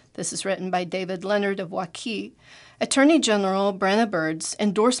suspect. This is written by David Leonard of Waukee. Attorney General Brenna Byrd's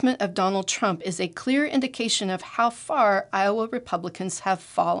endorsement of Donald Trump is a clear indication of how far Iowa Republicans have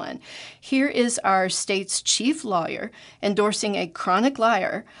fallen. Here is our state's chief lawyer endorsing a chronic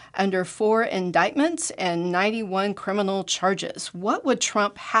liar under 4 indictments and 91 criminal charges. What would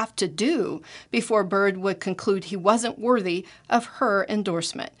Trump have to do before Byrd would conclude he wasn't worthy of her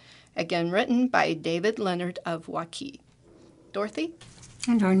endorsement? Again, written by David Leonard of Waukee. Dorothy?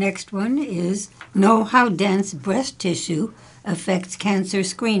 And our next one is Know How Dense Breast Tissue Affects Cancer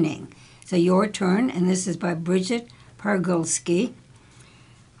Screening. So your turn, and this is by Bridget Pargulski,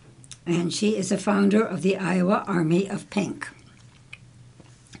 and she is a founder of the Iowa Army of Pink.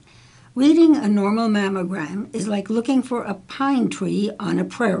 Reading a normal mammogram is like looking for a pine tree on a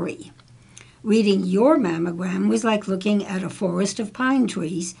prairie. Reading your mammogram was like looking at a forest of pine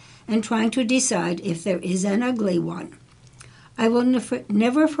trees and trying to decide if there is an ugly one. I will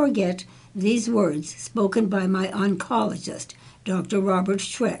never forget these words spoken by my oncologist, Dr. Robert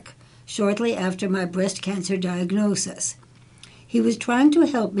Schreck, shortly after my breast cancer diagnosis. He was trying to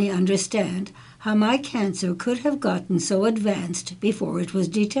help me understand how my cancer could have gotten so advanced before it was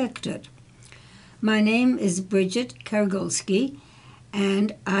detected. My name is Bridget Kargulski,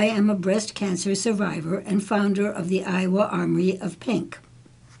 and I am a breast cancer survivor and founder of the Iowa Army of Pink.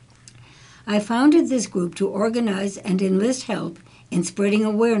 I founded this group to organize and enlist help in spreading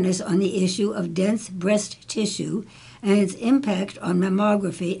awareness on the issue of dense breast tissue and its impact on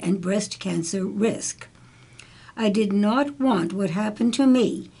mammography and breast cancer risk. I did not want what happened to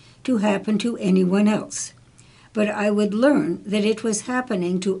me to happen to anyone else, but I would learn that it was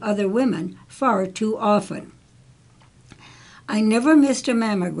happening to other women far too often. I never missed a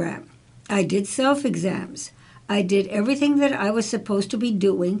mammogram. I did self-exams. I did everything that I was supposed to be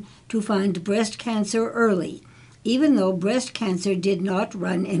doing to find breast cancer early, even though breast cancer did not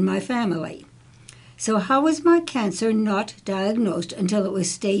run in my family. So how was my cancer not diagnosed until it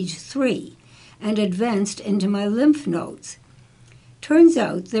was stage 3 and advanced into my lymph nodes? Turns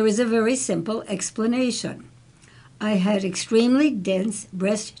out there is a very simple explanation. I had extremely dense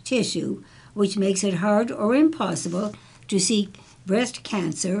breast tissue, which makes it hard or impossible to see breast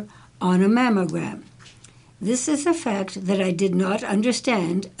cancer on a mammogram. This is a fact that I did not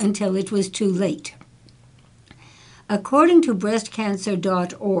understand until it was too late. According to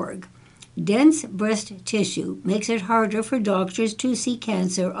breastcancer.org, dense breast tissue makes it harder for doctors to see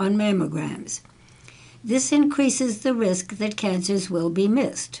cancer on mammograms. This increases the risk that cancers will be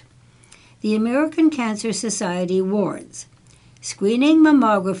missed. The American Cancer Society warns, screening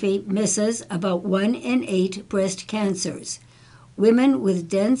mammography misses about 1 in 8 breast cancers. Women with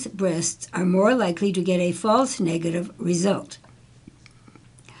dense breasts are more likely to get a false negative result.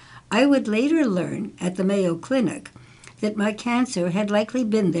 I would later learn at the Mayo Clinic that my cancer had likely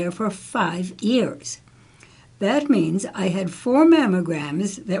been there for 5 years. That means I had 4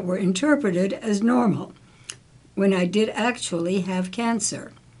 mammograms that were interpreted as normal, when I did actually have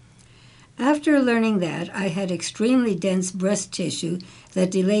cancer. After learning that I had extremely dense breast tissue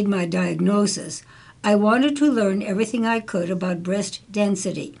that delayed my diagnosis, I wanted to learn everything I could about breast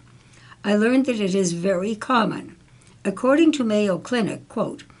density. I learned that it is very common. According to Mayo Clinic,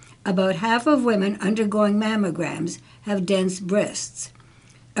 quote, about half of women undergoing mammograms have dense breasts.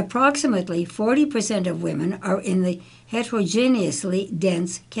 Approximately 40% of women are in the heterogeneously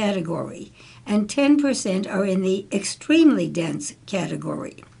dense category, and 10% are in the extremely dense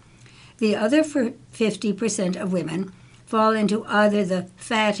category. The other 50% of women fall into either the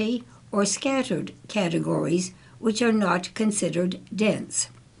fatty or scattered categories, which are not considered dense.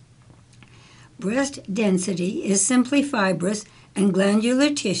 Breast density is simply fibrous and glandular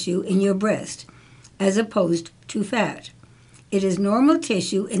tissue in your breast, as opposed to fat. It is normal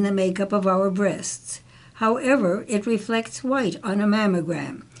tissue in the makeup of our breasts. However, it reflects white on a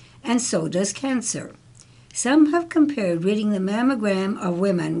mammogram, and so does cancer. Some have compared reading the mammogram of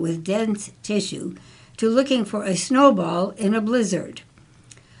women with dense tissue to looking for a snowball in a blizzard.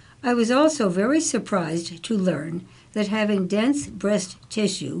 I was also very surprised to learn that having dense breast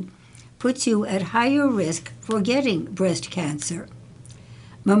tissue puts you at higher risk for getting breast cancer.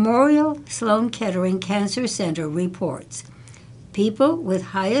 Memorial Sloan Kettering Cancer Center reports people with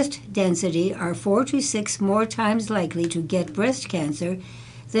highest density are 4 to 6 more times likely to get breast cancer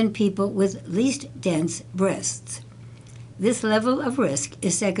than people with least dense breasts. This level of risk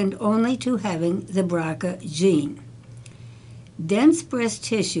is second only to having the BRCA gene. Dense breast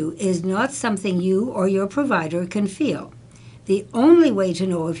tissue is not something you or your provider can feel. The only way to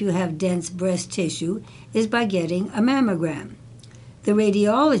know if you have dense breast tissue is by getting a mammogram. The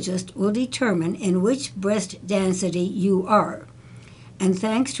radiologist will determine in which breast density you are. And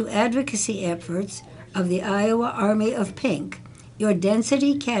thanks to advocacy efforts of the Iowa Army of Pink, your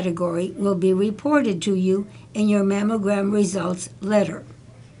density category will be reported to you in your mammogram results letter.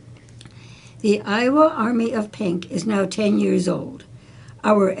 The Iowa Army of Pink is now 10 years old.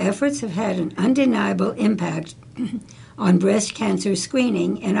 Our efforts have had an undeniable impact on breast cancer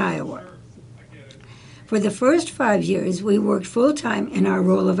screening in Iowa. For the first 5 years, we worked full-time in our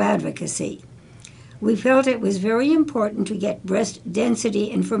role of advocacy. We felt it was very important to get breast density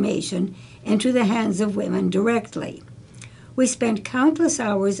information into the hands of women directly. We spent countless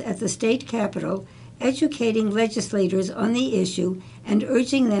hours at the state capitol educating legislators on the issue and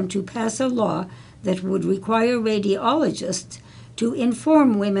urging them to pass a law that would require radiologists to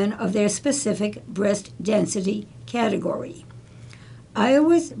inform women of their specific breast density category.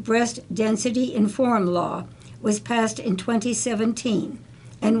 Iowa's Breast Density Inform Law was passed in 2017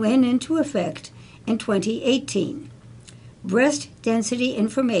 and went into effect in 2018. Breast density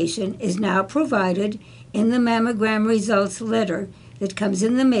information is now provided in the mammogram results letter that comes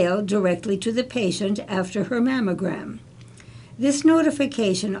in the mail directly to the patient after her mammogram. This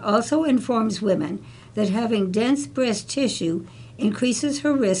notification also informs women that having dense breast tissue increases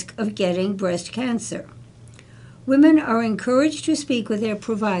her risk of getting breast cancer. Women are encouraged to speak with their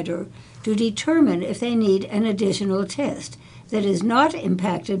provider to determine if they need an additional test that is not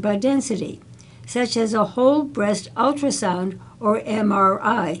impacted by density, such as a whole breast ultrasound or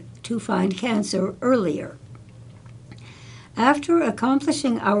MRI to find cancer earlier. After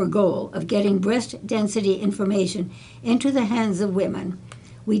accomplishing our goal of getting breast density information into the hands of women,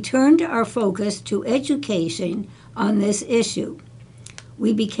 we turned our focus to education on this issue.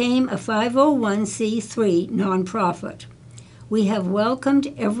 We became a 501c3 nonprofit. We have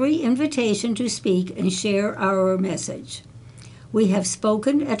welcomed every invitation to speak and share our message. We have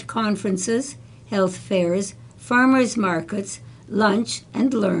spoken at conferences, health fairs, farmers markets, lunch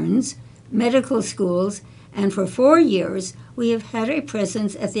and learns, medical schools, and for 4 years we have had a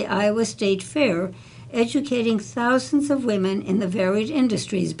presence at the Iowa State Fair, educating thousands of women in the Varied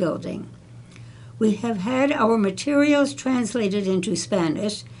Industries building. We have had our materials translated into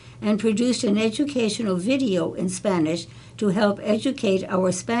Spanish and produced an educational video in Spanish to help educate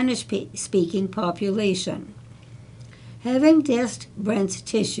our Spanish-speaking population. Having breast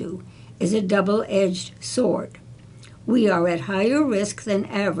tissue is a double-edged sword. We are at higher risk than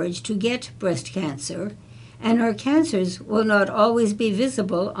average to get breast cancer, and our cancers will not always be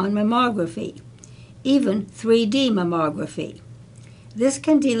visible on mammography, even 3D mammography. This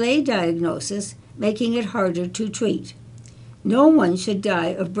can delay diagnosis, making it harder to treat. No one should die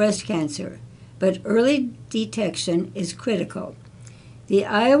of breast cancer, but early detection is critical. The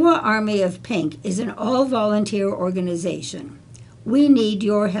Iowa Army of Pink is an all-volunteer organization. We need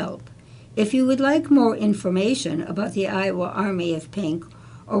your help. If you would like more information about the Iowa Army of Pink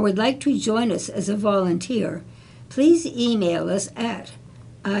or would like to join us as a volunteer, please email us at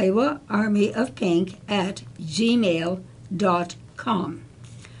iowaarmyofpink@gmail.com.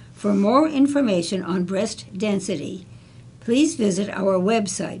 For more information on breast density, please visit our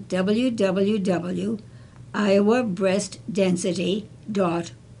website,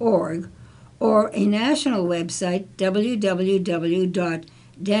 www.iowabreastdensity.org, or a national website,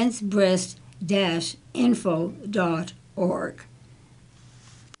 www.densebreast-info.org.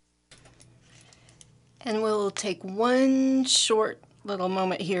 And we'll take one short little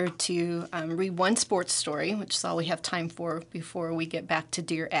moment here to read one sports story, which is all we have time for before we get back to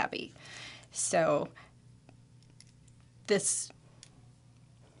Dear Abby. So this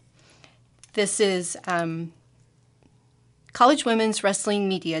is College Women's Wrestling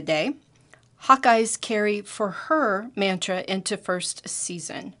Media Day. Hawkeyes carry for her mantra into first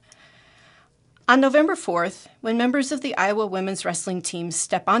season. On November 4th, when members of the Iowa women's wrestling team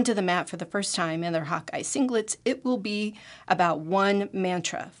step onto the mat for the first time in their Hawkeye singlets, it will be about one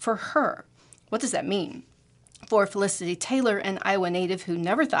mantra, for her. What does that mean? For Felicity Taylor, an Iowa native who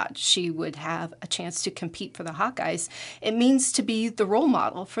never thought she would have a chance to compete for the Hawkeyes, it means to be the role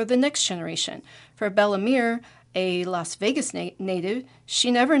model for the next generation. For Bella Meir, a Las Vegas native,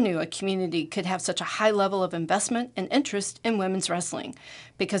 she never knew a community could have such a high level of investment and interest in women's wrestling.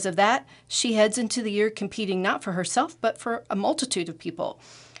 Because of that, she heads into the year competing not for herself, but for a multitude of people.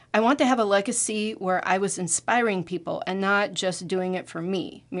 I want to have a legacy where I was inspiring people and not just doing it for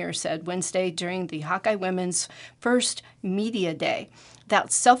me, Meir said Wednesday during the Hawkeye Women's first Media Day.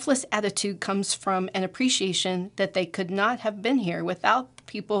 That selfless attitude comes from an appreciation that they could not have been here without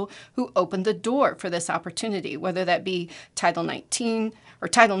people who opened the door for this opportunity, whether that be Title IX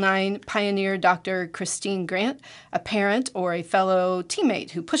pioneer Dr. Christine Grant, a parent, or a fellow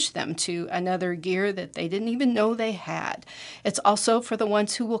teammate who pushed them to another gear that they didn't even know they had. It's also for the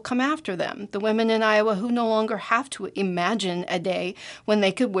ones who will come after them, the women in Iowa who no longer have to imagine a day when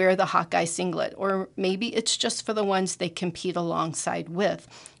they could wear the Hawkeye singlet, or maybe it's just for the ones they compete alongside with.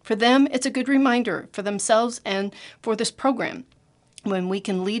 For them, it's a good reminder for themselves and for this program, when we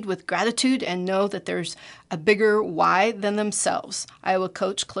can lead with gratitude and know that there's a bigger why than themselves. Iowa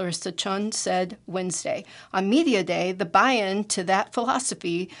coach Clarissa Chun said Wednesday. On Media Day, the buy-in to that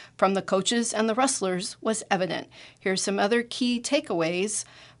philosophy from the coaches and the wrestlers was evident. Here's some other key takeaways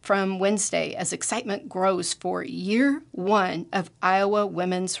from Wednesday as excitement grows for year one of Iowa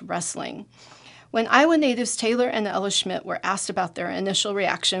women's wrestling. When Iowa natives Taylor and Ella Schmidt were asked about their initial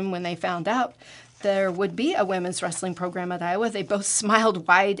reaction when they found out there would be a women's wrestling program at Iowa, they both smiled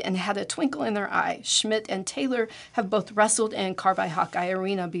wide and had a twinkle in their eye. Schmidt and Taylor have both wrestled in Carvi Hawkeye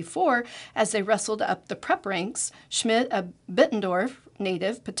Arena before as they wrestled up the prep ranks. Schmidt, a Bittendorf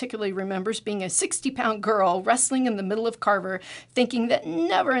native, particularly remembers being a 60-pound girl wrestling in the middle of Carver, thinking that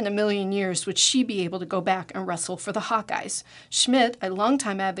never in a million years would she be able to go back and wrestle for the Hawkeyes. Schmidt, a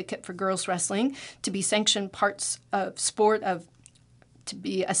longtime advocate for girls wrestling to be sanctioned a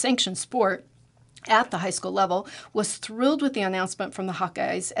sanctioned sport at the high school level, was thrilled with the announcement from the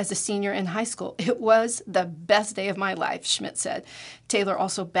Hawkeyes as a senior in high school. It was the best day of my life, Schmidt said. Taylor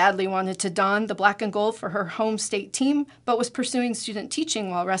also badly wanted to don the black and gold for her home state team, but was pursuing student teaching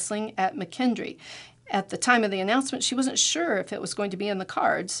while wrestling at McKendree. At the time of the announcement, she wasn't sure if it was going to be in the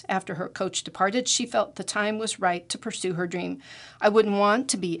cards. After her coach departed, she felt the time was right to pursue her dream. I wouldn't want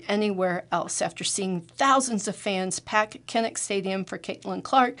to be anywhere else. After seeing thousands of fans pack Kinnick Stadium for Caitlin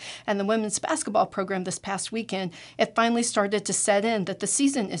Clark and the women's basketball program this past weekend, it finally started to set in that the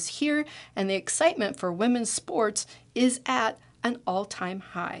season is here and the excitement for women's sports is at an all-time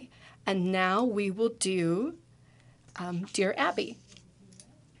high. And now we will do Dear Abby.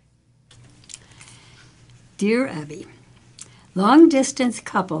 Dear Abby, long-distance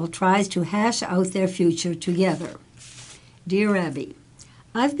couple tries to hash out their future together. Dear Abby,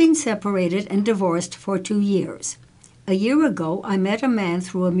 I've been separated and divorced for 2 years. A year ago, I met a man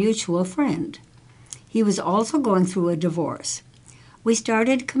through a mutual friend. He was also going through a divorce. We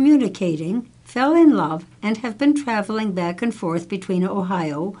started communicating, fell in love, and have been traveling back and forth between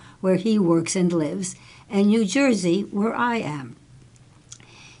Ohio, where he works and lives, and New Jersey, where I am.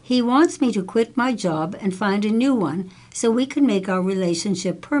 He wants me to quit my job and find a new one so we can make our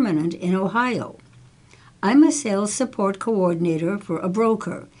relationship permanent in Ohio. I'm a sales support coordinator for a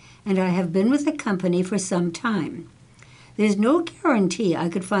broker, and I have been with the company for some time. There's no guarantee I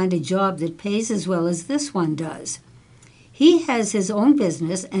could find a job that pays as well as this one does. He has his own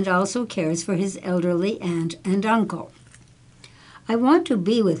business and also cares for his elderly aunt and uncle. I want to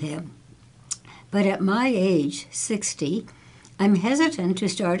be with him, but at my age, 60, I'm hesitant to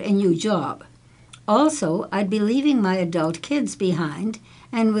start a new job. Also, I'd be leaving my adult kids behind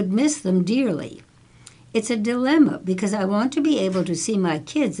and would miss them dearly. It's a dilemma because I want to be able to see my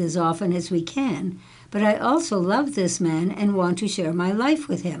kids as often as we can, but I also love this man and want to share my life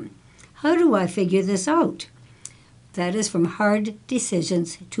with him. How do I figure this out? That is from Hard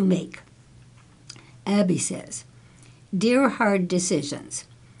Decisions to Make. Abby says, Dear Hard Decisions,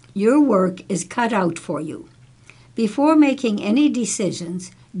 your work is cut out for you. Before making any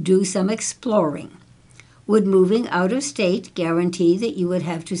decisions, do some exploring. Would moving out of state guarantee that you would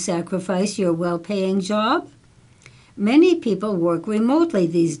have to sacrifice your well-paying job? Many people work remotely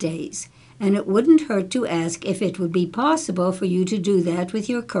these days, and it wouldn't hurt to ask if it would be possible for you to do that with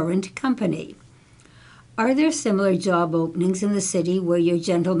your current company. Are there similar job openings in the city where your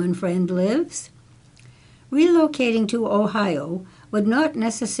gentleman friend lives? Relocating to Ohio would not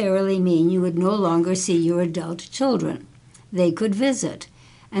necessarily mean you would no longer see your adult children. They could visit,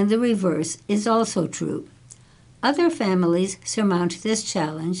 and the reverse is also true. Other families surmount this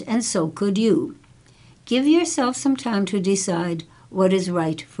challenge, and so could you. Give yourself some time to decide what is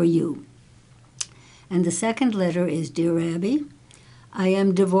right for you. And the second letter is, Dear Abby, I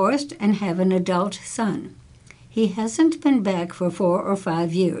am divorced and have an adult son. He hasn't been back for 4 or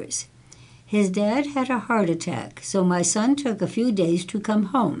 5 years. His dad had a heart attack, so my son took a few days to come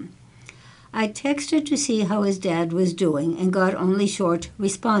home. I texted to see how his dad was doing and got only short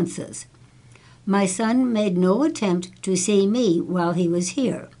responses. My son made no attempt to see me while he was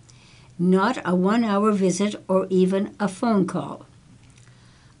here. Not a 1-hour visit or even a phone call.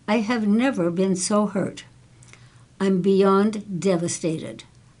 I have never been so hurt. I'm beyond devastated.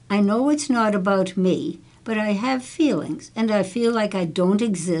 I know it's not about me, but I have feelings, and I feel like I don't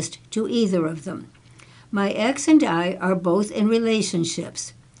exist to either of them. My ex and I are both in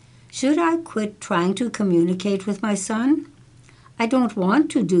relationships. Should I quit trying to communicate with my son? I don't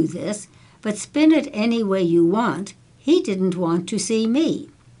want to do this, but spin it any way you want. He didn't want to see me.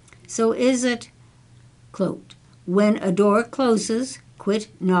 So is it, quote, when a door closes, quit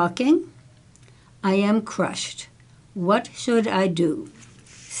knocking? I am crushed. What should I do?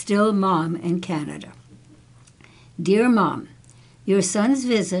 Still Mom in Canada. Dear Mom, your son's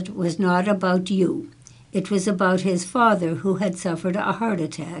visit was not about you. It was about his father who had suffered a heart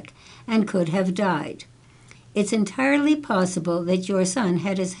attack and could have died. It's entirely possible that your son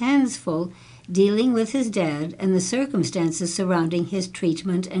had his hands full dealing with his dad and the circumstances surrounding his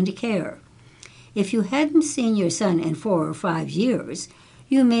treatment and care. If you hadn't seen your son in 4 or 5 years,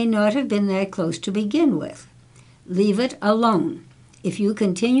 you may not have been that close to begin with. Leave it alone. If you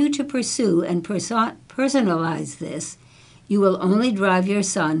continue to pursue and personalize this, you will only drive your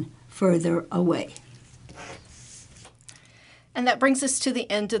son further away. And that brings us to the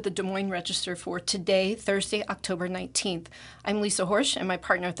end of the Des Moines Register for today, Thursday, October 19th. I'm Lisa Horsch, and my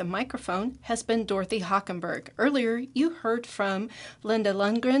partner at the microphone has been Dorothy Hockenberg. Earlier, you heard from Linda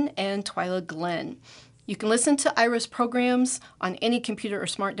Lundgren and Twyla Glenn. You can listen to Ira's programs on any computer or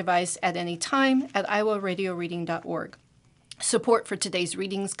smart device at any time at iowaradioreading.org. Support for today's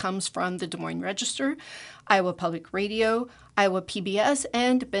readings comes from the Des Moines Register, Iowa Public Radio, Iowa PBS,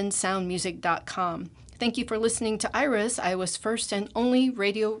 and bensoundmusic.com. Thank you for listening to Ira's, Iowa's first and only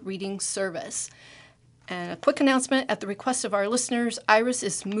radio reading service. And a quick announcement at the request of our listeners, Iris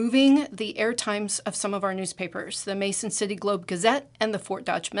is moving the air times of some of our newspapers. The Mason City Globe Gazette and the Fort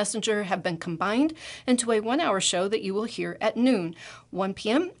Dodge Messenger have been combined into a 1-hour show that you will hear at noon. 1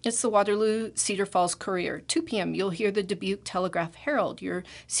 p.m., it's the Waterloo Cedar Falls Courier. 2 p.m., you'll hear the Dubuque Telegraph Herald. Your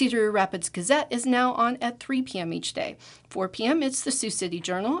Cedar Rapids Gazette is now on at 3 p.m. each day. 4 p.m., it's the Sioux City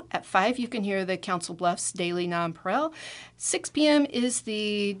Journal. At 5, you can hear the Council Bluffs Daily Nonpareil. 6 p.m. is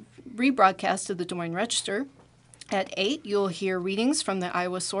the rebroadcast of the Des Moines Register. At 8, you'll hear readings from the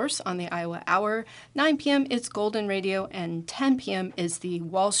Iowa Source on the Iowa Hour. 9 p.m., it's Golden Radio, and 10 p.m. is the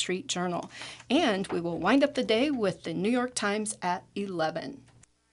Wall Street Journal. And we will wind up the day with the New York Times at 11.